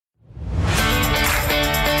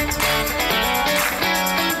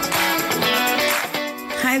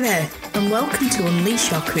there, and welcome to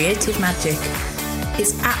Unleash Your Creative Magic.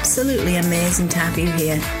 It's absolutely amazing to have you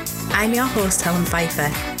here. I'm your host, Helen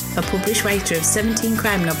Pfeiffer, a published writer of 17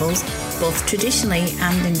 crime novels, both traditionally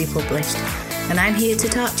and indie published, and I'm here to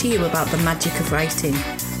talk to you about the magic of writing,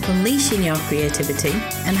 unleashing your creativity,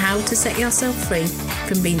 and how to set yourself free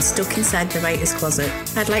from being stuck inside the writer's closet.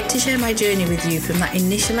 I'd like to share my journey with you from that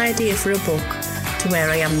initial idea for a book to where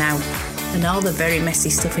I am now, and all the very messy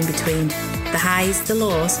stuff in between. The highs, the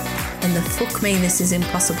lows, and the fuck me this is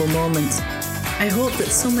impossible moments. I hope that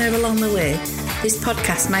somewhere along the way, this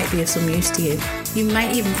podcast might be of some use to you. You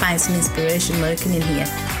might even find some inspiration lurking in here.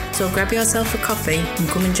 So grab yourself a coffee and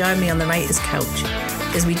come and join me on the writer's couch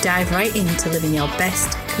as we dive right into living your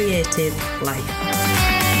best creative life.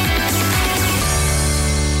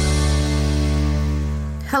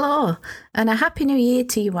 Hello, and a happy new year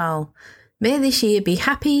to you all. May this year be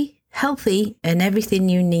happy, healthy, and everything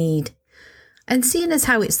you need. And seeing as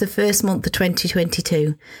how it's the first month of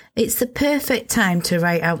 2022, it's the perfect time to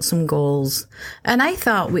write out some goals. And I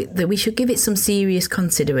thought that we should give it some serious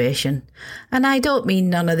consideration. And I don't mean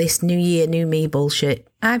none of this new year, new me bullshit.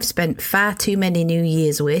 I've spent far too many new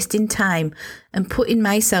years wasting time and putting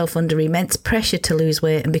myself under immense pressure to lose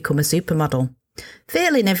weight and become a supermodel.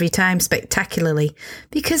 Failing every time spectacularly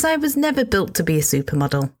because I was never built to be a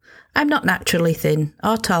supermodel. I'm not naturally thin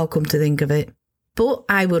or tall, come to think of it. But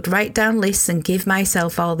I would write down lists and give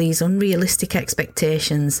myself all these unrealistic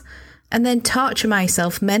expectations and then torture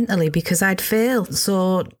myself mentally because I'd failed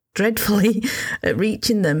so dreadfully at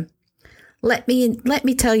reaching them. Let me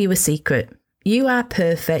tell you a secret. You are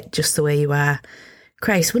perfect just the way you are.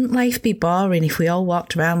 Christ, wouldn't life be boring if we all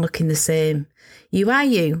walked around looking the same? You are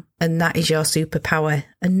you, and that is your superpower,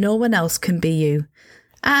 and no one else can be you.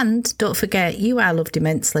 And don't forget, you are loved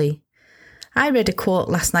immensely. I read a quote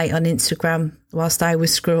last night on Instagram whilst I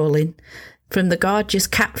was scrolling from the gorgeous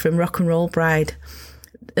Cat from Rock and Roll Bride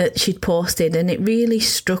that she'd posted, and it really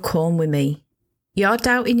struck home with me. You're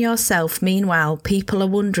doubting yourself, meanwhile people are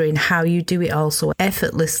wondering how you do it all so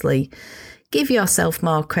effortlessly. Give yourself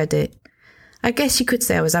more credit. I guess you could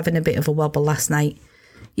say I was having a bit of a wobble last night.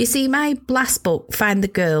 You see, my last book, Find the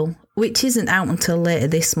Girl, which isn't out until later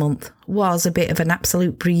this month, was a bit of an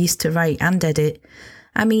absolute breeze to write and edit.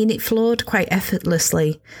 I mean, it flowed quite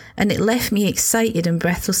effortlessly, and it left me excited and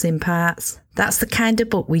breathless in parts. That's the kind of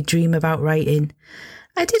book we dream about writing.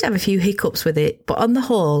 I did have a few hiccups with it, but on the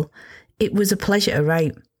whole, it was a pleasure to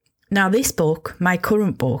write. Now this book, my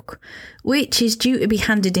current book, which is due to be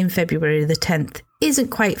handed in February the 10th, isn't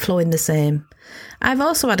quite flowing the same. I've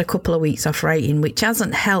also had a couple of weeks off writing, which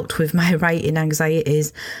hasn't helped with my writing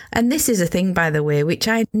anxieties. And this is a thing, by the way, which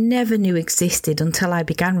I never knew existed until I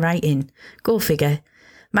began writing. Go figure.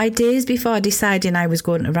 My days before deciding I was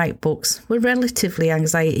going to write books were relatively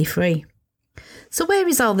anxiety-free. So where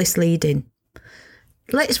is all this leading?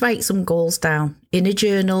 Let's write some goals down in a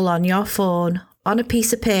journal, on your phone, on a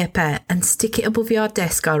piece of paper, and stick it above your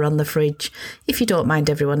desk or on the fridge, if you don't mind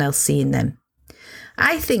everyone else seeing them.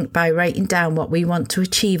 I think by writing down what we want to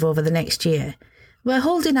achieve over the next year, we're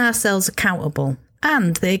holding ourselves accountable,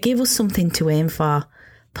 and they give us something to aim for.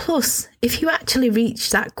 Plus, if you actually reach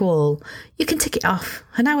that goal, you can tick it off.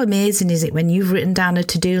 And how amazing is it when you've written down a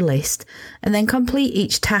to-do list and then complete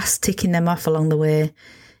each task ticking them off along the way?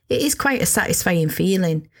 It is quite a satisfying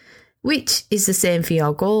feeling, which is the same for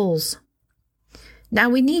your goals. Now,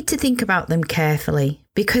 we need to think about them carefully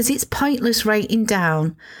because it's pointless writing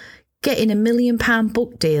down getting £1 million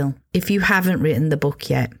book deal if you haven't written the book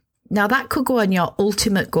yet. Now, that could go on your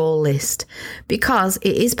ultimate goal list because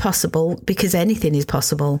it is possible, because anything is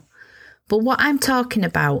possible. But what I'm talking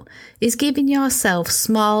about is giving yourself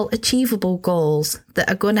small, achievable goals that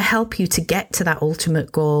are going to help you to get to that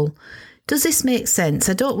ultimate goal. Does this make sense?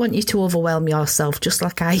 I don't want you to overwhelm yourself just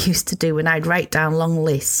like I used to do when I'd write down long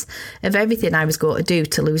lists of everything I was going to do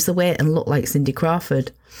to lose the weight and look like Cindy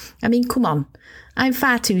Crawford. I mean, come on. I'm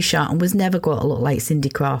far too short and was never going to look like Cindy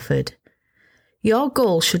Crawford. Your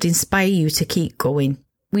goals should inspire you to keep going.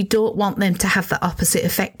 We don't want them to have the opposite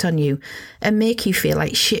effect on you and make you feel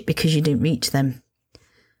like shit because you didn't reach them.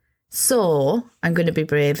 So, I'm going to be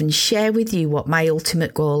brave and share with you what my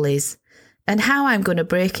ultimate goal is and how I'm going to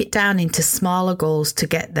break it down into smaller goals to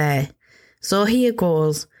get there. So here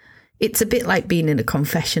goes. It's a bit like being in a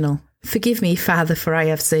confessional. Forgive me, Father, for I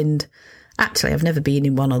have sinned. Actually, I've never been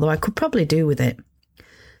in one, although I could probably do with it.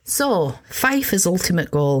 So, Pfeiffer's ultimate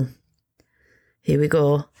goal, here we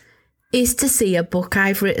go, is to see a book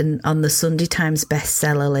I've written on the Sunday Times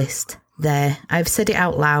bestseller list. There, I've said it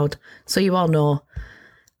out loud, so you all know.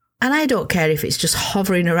 And I don't care if it's just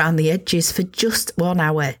hovering around the edges for just 1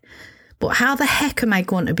 hour. But how the heck am I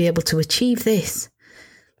going to be able to achieve this?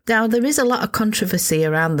 Now, there is a lot of controversy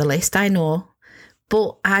around the list, I know,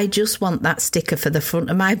 but I just want that sticker for the front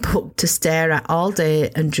of my book to stare at all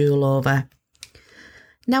day and drool over.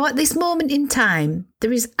 Now, at this moment in time,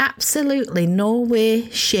 there is absolutely no way,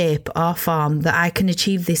 shape or form that I can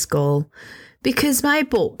achieve this goal because my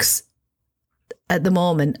books at the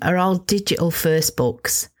moment are all digital first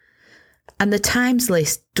books, and the Times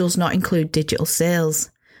list does not include digital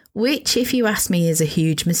sales, which, if you ask me, is a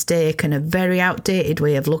huge mistake and a very outdated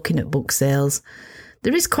way of looking at book sales.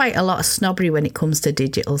 There is quite a lot of snobbery when it comes to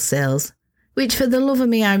digital sales, which for the love of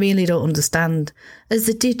me I really don't understand, as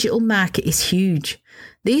the digital market is huge.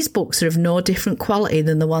 These books are of no different quality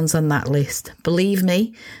than the ones on that list. Believe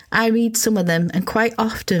me, I read some of them and quite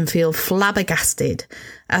often feel flabbergasted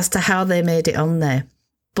as to how they made it on there.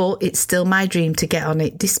 But it's still my dream to get on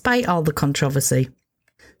it despite all the controversy.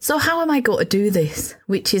 So how am I going to do this?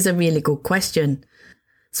 Which is a really good question.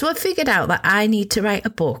 So I figured out that I need to write a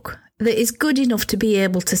book that is good enough to be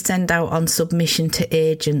able to send out on submission to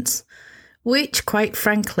agents, which quite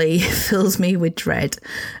frankly fills me with dread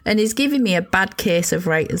and is giving me a bad case of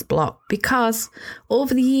writer's block because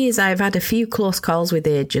over the years I've had a few close calls with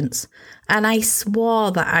agents and I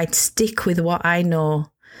swore that I'd stick with what I know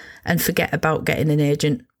and forget about getting an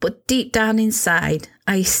agent. But deep down inside,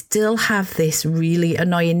 I still have this really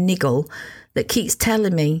annoying niggle that keeps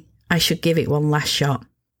telling me I should give it one last shot.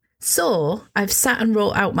 So I've sat and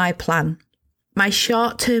wrote out my plan. My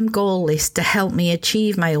short-term goal list to help me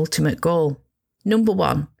achieve my ultimate goal. Number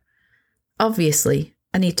 1, obviously,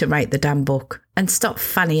 I need to write the damn book and stop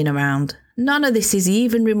fannying around. None of this is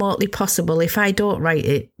even remotely possible if I don't write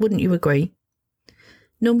it, wouldn't you agree?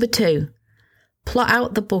 Number 2, plot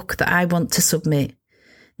out the book that I want to submit.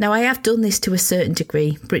 Now, I have done this to a certain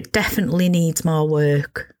degree, but it definitely needs more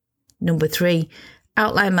work. Number 3,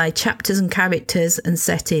 outline my chapters and characters and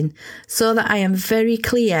setting so that I am very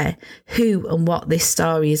clear who and what this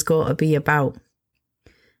story is going to be about.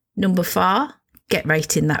 Number 4, get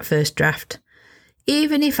writing that first draft.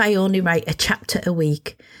 Even if I only write a chapter a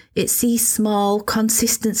week, it's these small,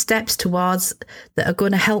 consistent steps towards that are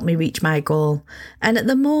going to help me reach my goal. And at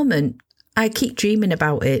the moment, I keep dreaming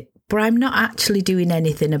about it, but I'm not actually doing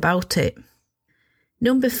anything about it.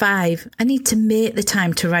 Number 5, I need to make the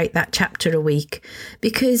time to write that chapter a week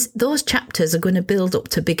because those chapters are going to build up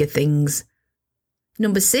to bigger things.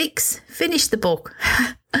 Number 6, finish the book.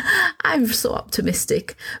 I'm so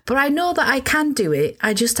optimistic, but I know that I can do it.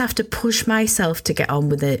 I just have to push myself to get on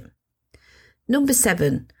with it. Number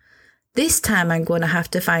 7, this time I'm going to have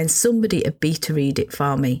to find somebody to beta read it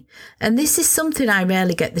for me. And this is something I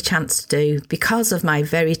rarely get the chance to do because of my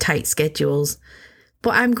very tight schedules.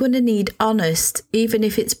 But I'm going to need honest, even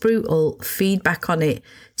if it's brutal, feedback on it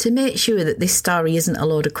to make sure that this story isn't a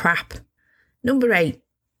load of crap. Number 8,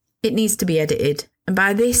 it needs to be edited. And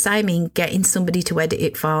by this, I mean getting somebody to edit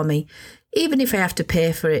it for me, even if I have to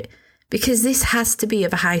pay for it, because this has to be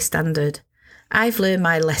of a high standard. I've learned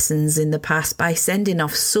my lessons in the past by sending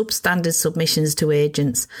off substandard submissions to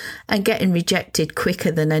agents and getting rejected quicker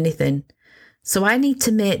than anything. So I need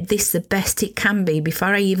to make this the best it can be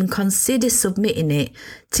before I even consider submitting it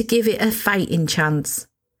to give it a fighting chance.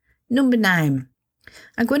 Number 9,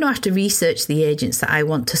 I'm going to have to research the agents that I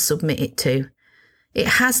want to submit it to. It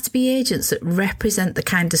has to be agents that represent the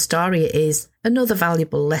kind of story it is. Another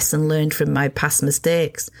valuable lesson learned from my past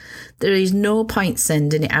mistakes. There is no point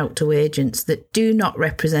sending it out to agents that do not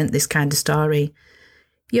represent this kind of story.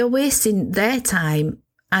 You're wasting their time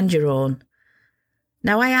and your own.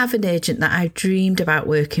 Now, I have an agent that I've dreamed about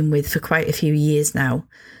working with for quite a few years now,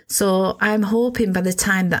 so I'm hoping by the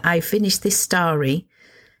time that I finish this story,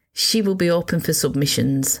 she will be open for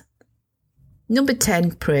submissions. Number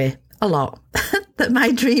 10, pray a lot that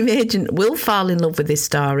my dream agent will fall in love with this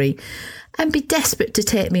story and be desperate to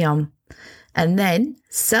take me on, and then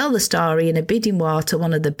sell the story in a bidding war to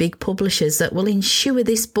one of the big publishers that will ensure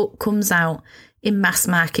this book comes out in mass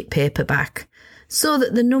market paperback, so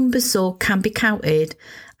that the numbers sold can be counted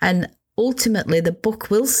and ultimately the book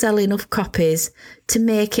will sell enough copies to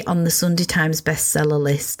make it on the Sunday Times bestseller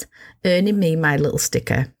list, earning me my little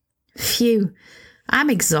sticker. Phew, I'm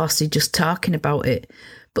exhausted just talking about it.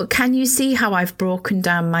 But can you see how I've broken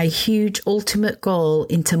down my huge ultimate goal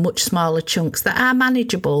into much smaller chunks that are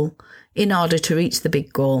manageable in order to reach the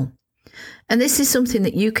big goal? And this is something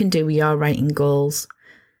that you can do with your writing goals.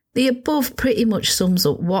 The above pretty much sums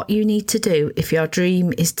up what you need to do if your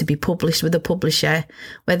dream is to be published with a publisher,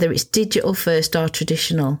 whether it's digital first or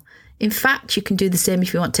traditional. In fact, you can do the same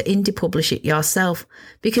if you want to indie publish it yourself,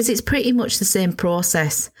 because it's pretty much the same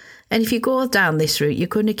process. And if you go down this route, you're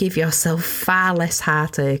going to give yourself far less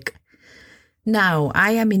heartache. Now,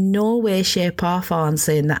 I am in no way, shape or form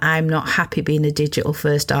saying that I'm not happy being a digital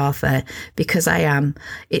first author, because I am.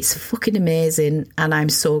 It's fucking amazing and I'm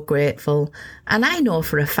so grateful. And I know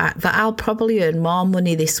for a fact that I'll probably earn more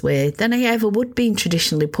money this way than I ever would being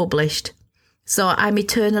traditionally published. So I'm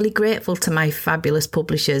eternally grateful to my fabulous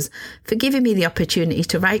publishers for giving me the opportunity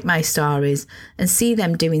to write my stories and see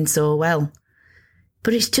them doing so well.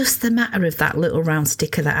 But it's just the matter of that little round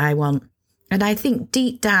sticker that I want. And I think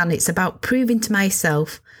deep down it's about proving to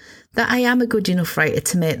myself that I am a good enough writer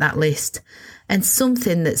to make that list, and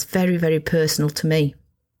something that's very, very personal to me.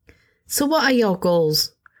 So what are your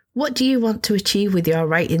goals? What do you want to achieve with your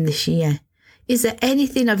writing this year? Is there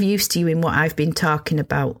anything of use to you in what I've been talking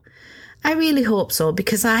about? I really hope so,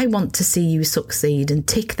 because I want to see you succeed and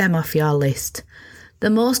tick them off your list. The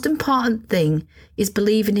most important thing is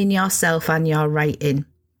believing in yourself and your writing.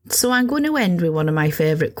 So I'm going to end with one of my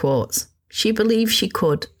favourite quotes. She believed she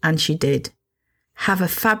could, and she did. Have a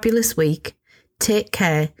fabulous week, take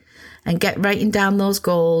care, and get writing down those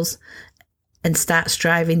goals and start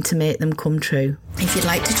striving to make them come true. If you'd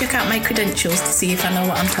like to check out my credentials to see if I know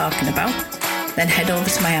what I'm talking about, then head over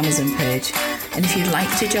to my Amazon page. And if you'd like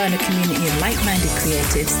to join a community of like-minded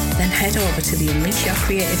creatives, then head over to the Unleash Your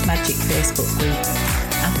Creative Magic Facebook group.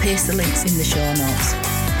 I'll paste the links in the show notes.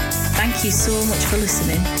 Thank you so much for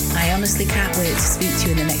listening. I honestly can't wait to speak to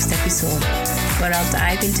you in the next episode, where I'll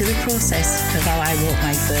dive into the process of how I wrote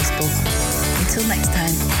my first book. Until next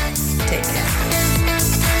time, take care.